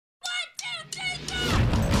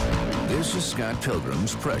This is Scott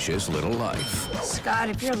Pilgrim's precious little life. Scott,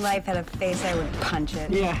 if your life had a face, I would punch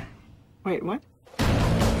it. Yeah. Wait, what?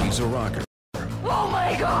 He's a rocker. Oh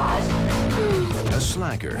my God! A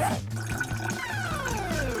slacker.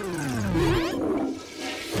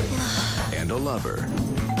 And a lover.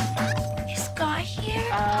 Is Scott here?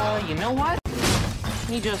 You know what?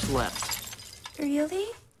 He just left. Really?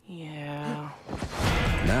 Yeah.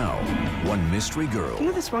 Now, one mystery girl. You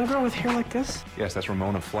know this one girl with hair like this? Yes, that's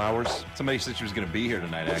Ramona Flowers. Somebody said she was going to be here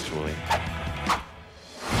tonight, actually.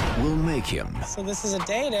 Will make him So this is a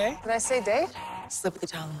date, eh? Did I say date? Slip the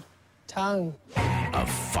tongue. Tongue. a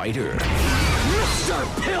fighter.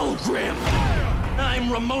 Mr. Pilgrim!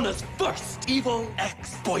 I'm Ramona's first evil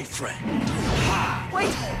ex-boyfriend.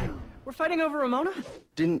 Wait! We're fighting over Ramona?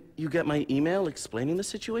 Didn't you get my email explaining the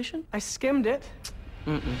situation? I skimmed it.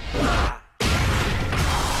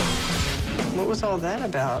 What was all that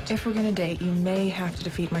about? If we're gonna date, you may have to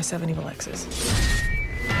defeat my 7 evil exes.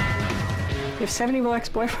 You have 7 evil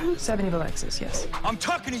ex-boyfriends? 7 evil exes, yes. I'm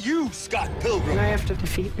talking to you, Scott Pilgrim. And I have to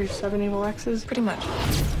defeat your 7 evil exes? Pretty much.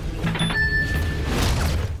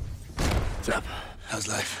 What's up? How's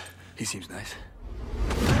life? He seems nice.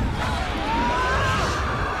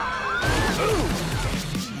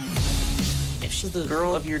 If she's the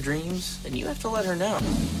girl of your dreams, then you have to let her know.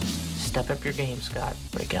 Step up your game, Scott.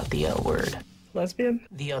 Break out the L word. Lesbian?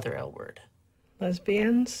 The other L word.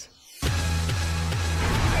 Lesbians?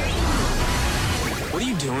 What are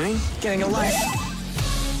you doing? Getting a life.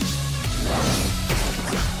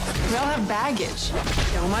 We all have baggage.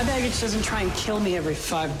 Yeah, well, my baggage doesn't try and kill me every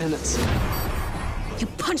 5 minutes. You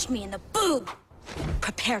punched me in the boob.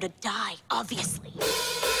 Prepare to die, obviously.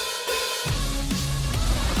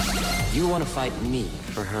 You want to fight me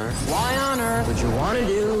for her? Why on earth would you want to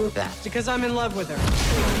do that? Because I'm in love with her.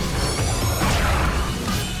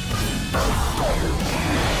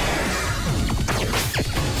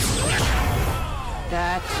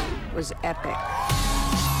 That was epic.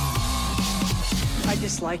 I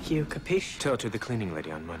dislike you, capiche? Tell it to the cleaning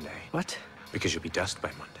lady on Monday. What? Because you'll be dust by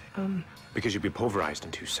Monday. Because you'll be pulverized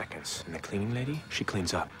in 2 seconds. And the cleaning lady, she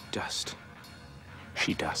cleans up dust.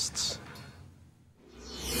 She dusts.